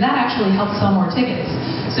 because that actually helps sell more tickets.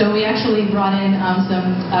 So we actually brought in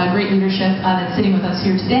some great leadership that's sitting with us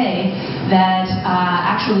here today that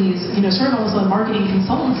actually is sort of almost a marketing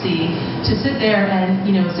consultancy to sit there and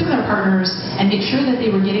sit with our partners and make sure that they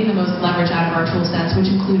were getting the most leverage out of our tool sets, which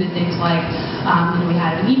included things like we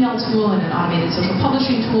had an email tool and an automated social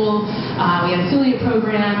publishing tool. We had an affiliate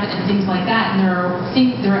program and things like that. And there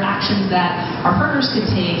are actions that our partners could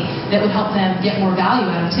take that would help them get more value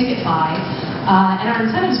out of Ticketfly. And our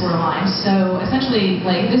incentives were aligned. So essentially,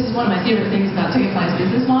 this is one of my favorite things about Ticketfly's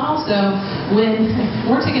business model. So when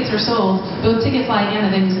more tickets are sold, both Ticketfly and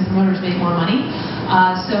the venues and promoters make more money.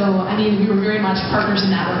 We were very much partners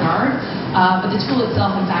in that regard. But the tool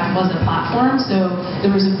itself, in fact, was a platform. So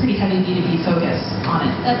there was a pretty heavy B2B focus on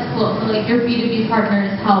it. That's cool. So your B2B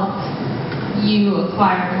partners helped you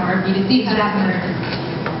acquire more B2C customers.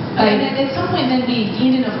 At some point, then we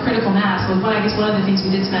gained enough critical mass. I guess one of the things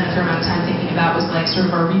we did spend a fair amount of time thinking about was sort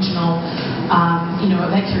of our regional,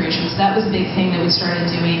 event curation. So that was a big thing that we started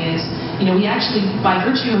doing. Is we actually, by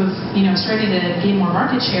virtue of starting to gain more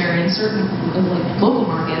market share in certain local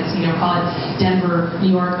markets, call it Denver,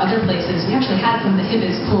 New York, other places, we actually had some of the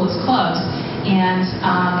hippest, coolest clubs. And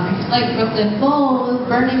Brooklyn Bowl,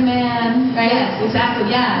 Burning Man, right? Yes,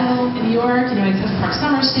 exactly. Yeah, in New York, Central Park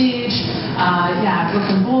Summer Stage,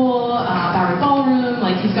 Brooklyn Bowl, Bowery Ballroom.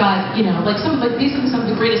 You've got basically some of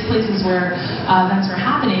the greatest places where events are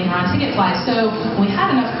happening are on Ticketfly. So when we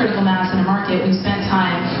had enough critical mass in a market, we spent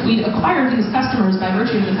time. We acquired these customers by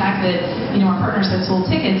virtue of the fact that our partners had sold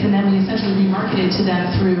tickets, and then we essentially remarketed to them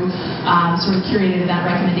through sort of curated event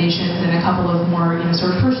recommendations and a couple of more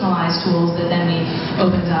sort of personalized tools that then we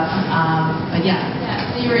opened up.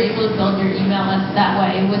 So you were able to build your email list that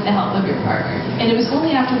way with the help of your partners. And it was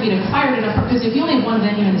only after we'd acquired enough, because if you only have one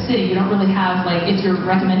venue in the city, you don't really have if you're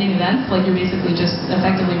recommending events, like you're basically just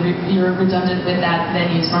effectively you're redundant with that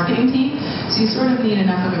venue's marketing team. So you sort of need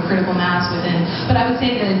enough of a critical mass within. But I would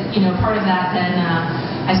say that, part of that then,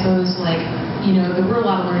 I suppose, like, there were a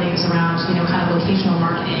lot of learnings around, kind of locational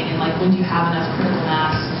marketing and like when do you have enough critical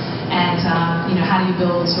mass, and how do you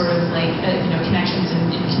build sort of like connections in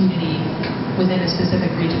community within a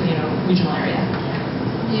specific regional area.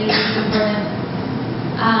 Community is important.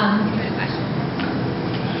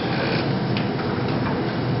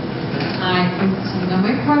 Hi, Kristina.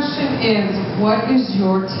 My question is, what is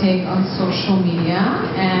your take on social media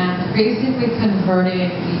and basically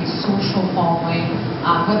converting the social following,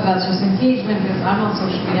 whether that's just engagement, because I'm on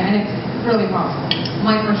social media and it's really powerful.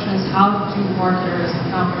 My question is, how do marketers and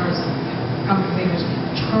founders, company leaders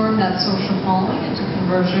turn that social following into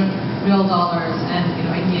conversion, real dollars, and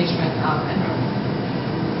engagement and revenue?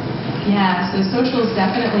 Yeah, so social's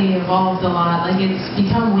definitely evolved a lot. Like it's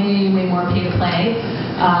become way more pay to play.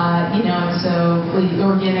 So the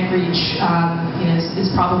organic reach, is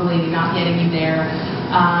probably not getting you there.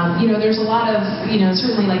 There's a lot of,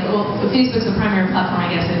 certainly like, Facebook's the primary platform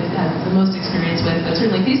I guess it has the most experience with, but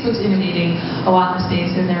certainly Facebook's innovating a lot in the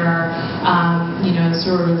space, and there are,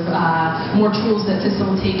 more tools that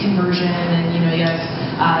facilitate conversion, and, you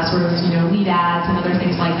have lead ads and other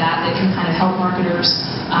things like that that can kind of help marketers,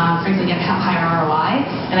 frankly, get higher ROI.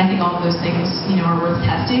 And I think all of those things, are worth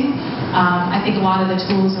testing. I think a lot of the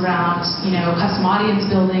tools around, custom audience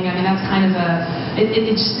building, I mean, that's kind of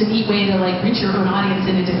it's just a neat way to like reach your own audience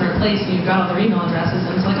in a different place, and you've got all their email addresses,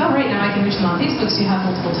 and it's like, oh, right, now I can reach them on Facebook, so you have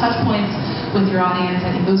multiple touch points with your audience.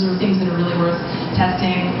 I think those are things that are really worth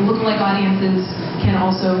testing. Lookalike audiences can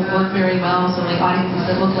also work very well, so like audiences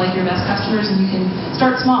that look like your best customers, and you can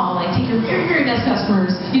start small, like take your very best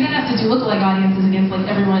customers. You don't have to do lookalike audiences against like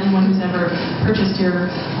anyone who's ever purchased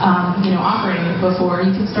your offering before.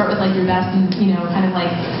 You can start with like your best, and kind of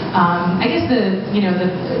like I guess the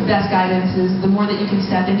best guidance is the more that you can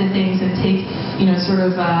step into things and take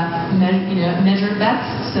measured bets.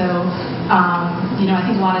 So I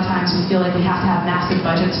think a lot of times we feel like we have to have massive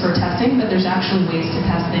budgets for testing, but there's actually ways to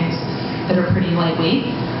test things that are pretty lightweight.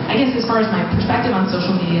 I guess as far as my perspective on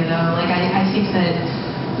social media though, like I think that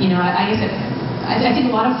I think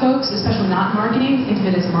a lot of folks, especially not marketing, think of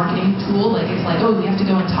it as a marketing tool. Like it's like, oh, we have to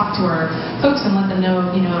go and talk to our folks and let them know,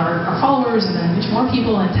 our followers, and then reach more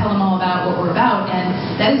people and tell them all about what we're about. And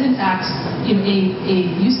that is in fact, a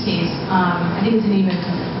use case. I think it's an even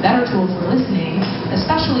better tool for listening,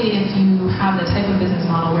 especially if you have the type of business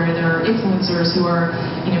model where there are influencers who are,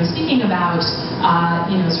 speaking about,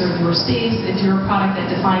 your space. If you're a product that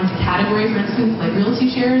defines a category, for instance, like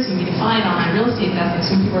RealtyShares, you define online real estate investing,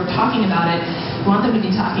 so when people are talking about it, we want them to be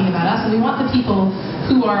talking about us, and we want the people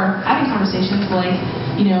who are having conversations like,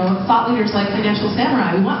 thought leaders like Financial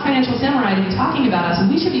Samurai. We want Financial Samurai to be talking about us, and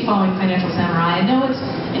we should be following Financial Samurai and know what's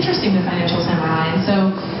interesting to Financial Samurai. And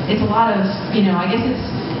so it's a lot of, I guess it's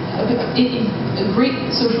great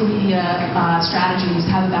social media strategies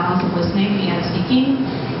have a balance of listening and speaking,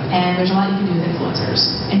 and there's a lot you can do with influencers,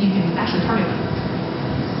 and you can actually target them.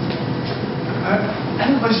 I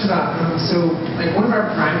have a question about, one of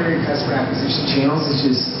our primary customer acquisition channels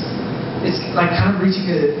is it's like kind of reaching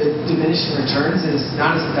a diminishing returns, and it's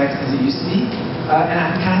not as effective as it used to be. And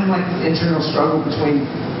I kind of like the internal struggle between,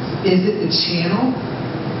 is it the channel,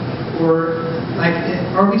 or like,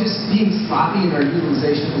 are we just being sloppy in our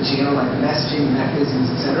utilization of the channel, like messaging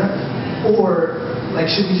mechanisms, etc., or like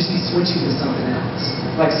should we just be switching to something else?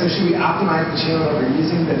 Like, so should we optimize the channel that we're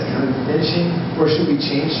using that's kind of diminishing, or should we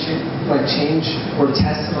change or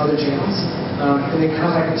test some other channels? And then kind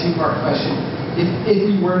of like a two-part question: if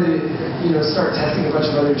we were to start testing a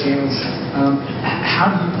bunch of other channels,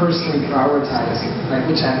 how do you personally prioritize like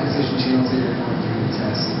which acquisition channels that you're going through to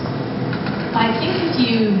test? I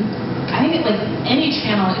think like any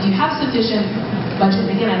channel, if you have sufficient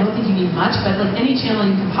budget, again, I don't think you need much, but like any channel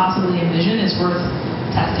you can possibly envision is worth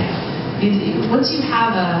testing. Once you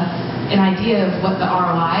have an idea of what the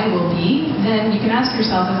ROI will be, then you can ask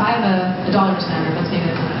yourself, if I have a dollar to spend, or let's make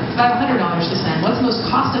it if I have $100 to spend, what's the most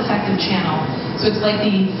cost-effective channel? So it's like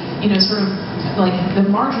the, like the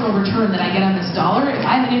marginal return that I get on this dollar. If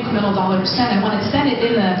I have an incremental dollar to spend, I want to spend it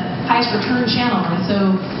in the highest return channel. And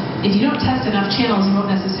so if you don't test enough channels, you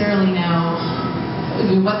won't necessarily know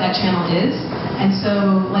what that channel is. And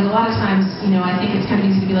so, like a lot of times, I think it's kind of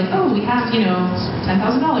easy to be like, oh, we have, $10,000, and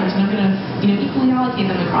I'm going to, equally allocate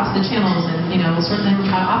them across the channels, and, we'll sort of then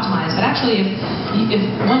try to optimize. But actually, if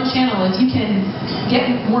one channel, if you can get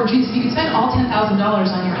more juice, if you can spend all $10,000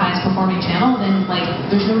 on your highest performing channel, then like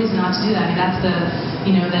there's no reason not to do that. I mean, that's the,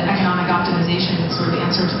 the economic optimization sort of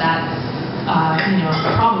answer to that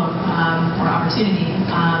a problem or opportunity.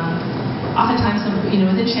 Oftentimes,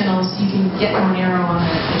 within channels, you can get more narrow on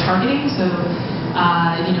the targeting, so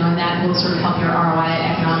and that will sort of help your ROI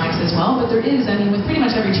economics as well. But there is, with pretty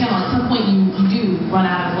much every channel, at some point you do run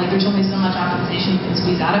out of, there's only so much optimization you can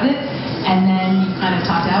squeeze out of it, and then you kind of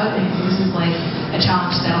topped out, and this is a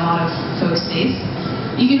challenge that a lot of folks face.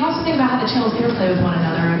 You can also think about how the channels interplay with one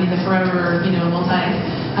another. The forever,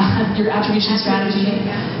 your attribution strategy.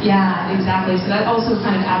 Yeah, exactly. So that also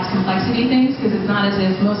kind of adds complexity to things, because it's not as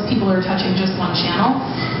if most people are touching just one channel.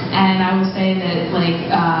 And I would say that,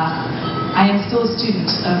 I am still a student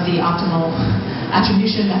of the optimal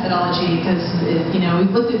attribution methodology, because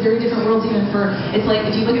we've looked at very different worlds. Even for, it's like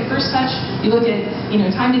if you look at first touch, you look at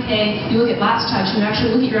time decay, you look at last touch, and you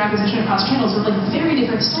actually look at your acquisition across channels, we're very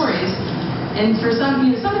different stories. And for some,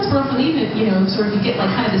 some it's roughly even, sort of you get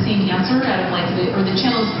kind of the same answer out of or the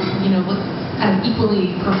channels, look kind of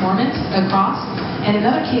equally performant across. And in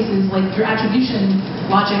other cases, your attribution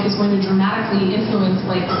logic is going to dramatically influence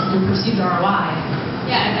your perceived ROI.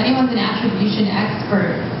 Yeah, if anyone's an attribution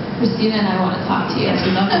expert, Kristina and I want to talk to you. Yes,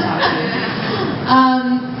 we'd love to talk to you.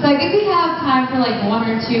 So I think we have time for one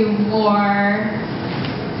or two more.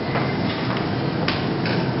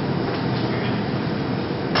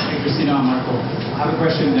 Hey, Kristina and Marco, I have a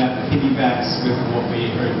question that piggybacks with what we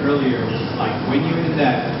heard earlier. When you're in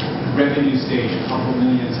that revenue stage, a couple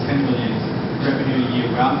millions, 10 million revenue a year,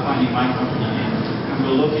 where I'm finding my company in, and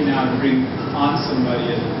we're looking now to bring on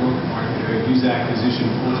somebody as a growth marketer, user acquisition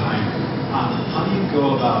full-time. How do you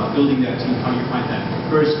go about building that team? How do you find that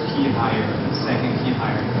first key hire, second key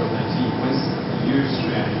hire, and build that team? What's your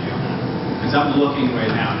strategy on that? Because I'm looking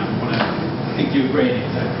right now, and I think you're great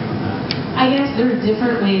exactly on that. I guess there are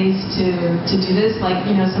different ways to do this.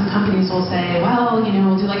 Some companies will say, well,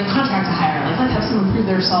 we'll do a contract to hire. Let's have someone prove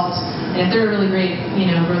their salt. And if they're a really great,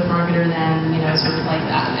 growth marketer, then, sort of like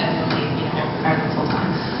that, and then hire them full time.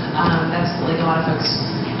 That's a lot of folks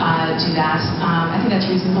do that. I think that's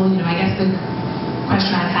reasonable. I guess the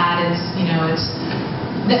question I've had is,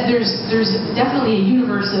 there's definitely a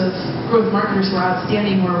universe of growth marketers who are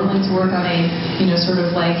outstanding, who are willing to work on a, sort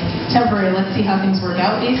of temporary, let's see how things work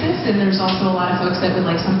out basis. And there's also a lot of folks that would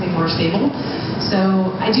like something more stable.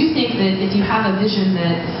 So I do think that if you have a vision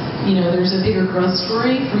that, there's a bigger growth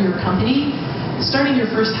story for your company, starting your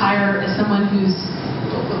first hire as someone who's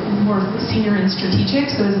more senior and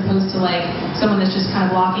strategic, so as opposed to someone that's just kind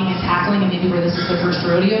of blocking and tackling, and maybe where this is their first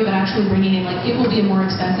rodeo, but actually bringing in it will be a more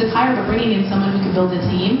expensive hire, but bringing in someone who can build a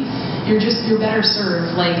team, you're better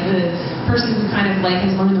served. The person who kind of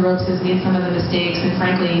has learned the ropes, has made some of the mistakes, and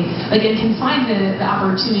frankly and can find the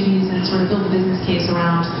opportunities and sort of build a business case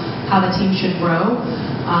around how the team should grow.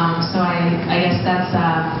 So I guess that's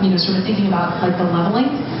sort of thinking about the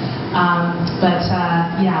leveling.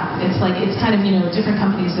 Yeah, it's kind of, different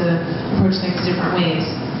companies approach things different ways.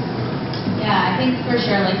 Yeah, I think for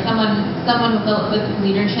sure, someone with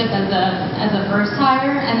leadership as a first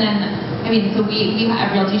hire, and then, so we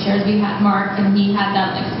at RealtyShares, we had Mark, and he had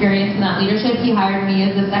that experience and that leadership. He hired me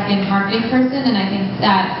as the second marketing person, and I think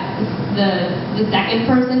that the second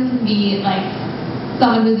person can be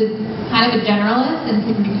someone who's kind of a generalist, and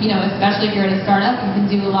can, especially if you're at a startup, you can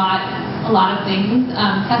do a lot of things,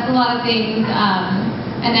 test a lot of things,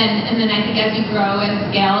 and then I think as you grow and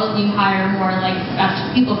scale, you hire more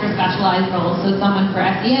people for specialized roles. So someone for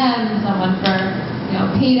SEM, someone for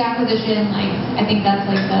paid acquisition. I think that's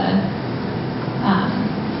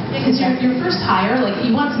because your first hire,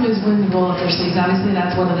 you want someone who's willing to roll up their sleeves. Obviously,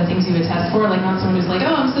 that's one of the things you would test for. Not someone who's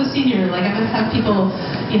oh, I'm so senior. I'm going to have people,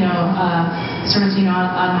 sort of,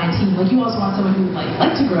 on my team. You also want someone who like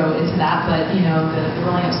to grow into that, but the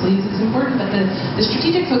rolling up sleeves is important. But the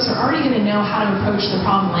strategic folks are already going to know how to approach the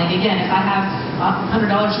problem. Again, if I have $100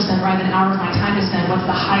 to spend rather than an hour of my time to spend, what's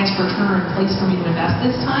the highest return place for me to invest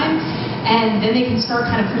this time? And then they can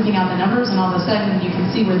start kind of proving out the numbers, and all of a sudden you can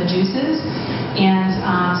see where the juice is. And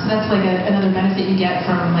so that's another benefit you get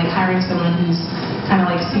from hiring someone who's kind of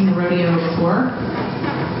seen the rodeo before.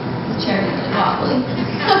 This chair is really wobbly.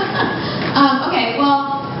 Okay,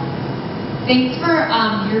 well, thanks for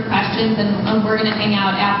your questions, and we're going to hang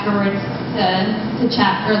out afterwards to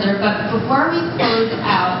chat further. But before we close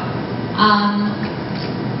out,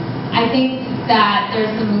 I think that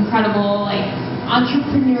there's some incredible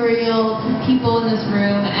entrepreneurial people in this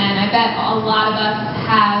room, and I bet a lot of us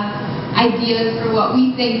have ideas for what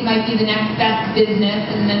we think might be the next best business,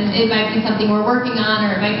 and then it might be something we're working on,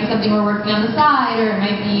 or it might be something we're working on the side, or it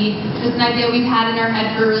might be just an idea we've had in our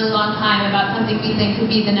head for a really long time about something we think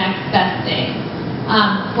could be the next best thing.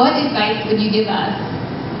 What advice would you give us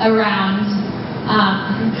around,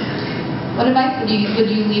 what advice would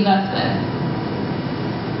you leave us with?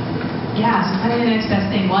 Yeah, so finding the next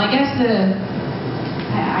best thing. Well, I guess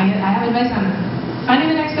I have advice on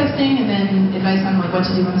finding the next best thing and then advice on like what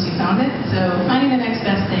to do once you found it. So finding the next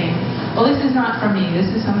best thing. Well, this is not from me.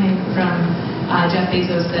 This is something from Jeff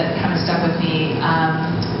Bezos that kind of stuck with me.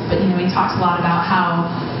 But you know, he talks a lot about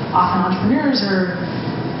how often entrepreneurs are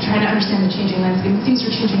trying to understand the changing landscape. Things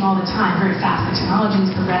are changing all the time, very fast. The technology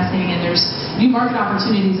is progressing, and there's new market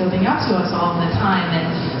opportunities opening up to us all the time.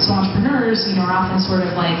 And so entrepreneurs, you know, are often sort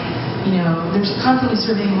of like, you know, they're constantly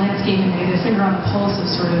surveying the landscape and they have their finger on the pulse of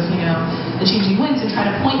sort of, you know, the changing winds and try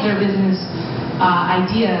to point their business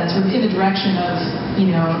idea sort of in the direction of, you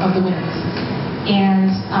know, of the winds. And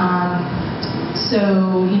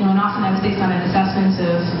so, you know, and often that's based on an assessment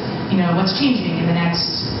of, you know, what's changing in the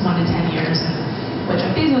next 1 to 10 years. And what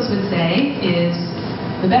Jeff Bezos would say is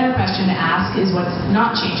the better question to ask is what's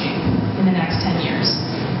not changing in the next 10 years,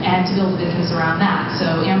 and to build a business around that.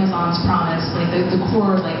 So Amazon's promise, like the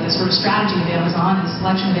core, like the sort of strategy of Amazon is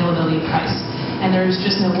selection, availability, and price. And there's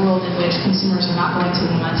just no world in which consumers are not going to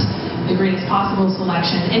want the greatest possible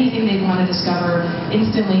selection, anything they want to discover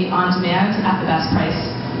instantly on demand at the best price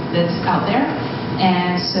that's out there.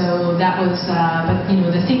 And so that was, but you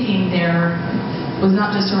know, the thinking there was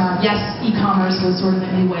not just around, yes, e-commerce was sort of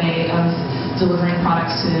a new way of delivering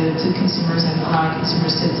products to consumers and allowing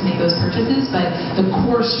consumers to make those purchases, but the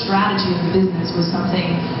core strategy of the business was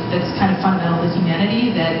something that's kind of fundamental to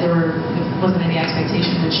humanity that there wasn't any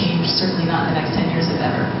expectation to change, certainly not in the next 10 years if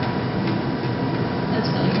ever. That's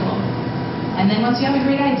really cool. And then once you have a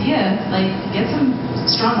great idea, like get some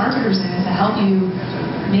strong marketers in to help you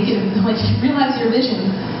make it, like realize your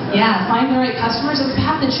vision. Yeah, find the right customers. It's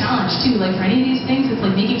half the challenge too. Like for any of these things, it's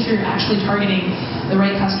like making sure you're actually targeting the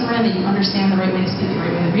right customer and that you understand the right way to speak, the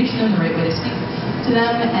right way to reach them, the right way to speak to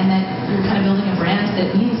them, and that you're kind of building a brand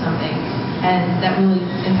that means something and that really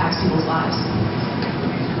impacts people's lives.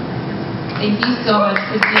 Thank you so much,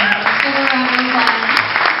 Kristina.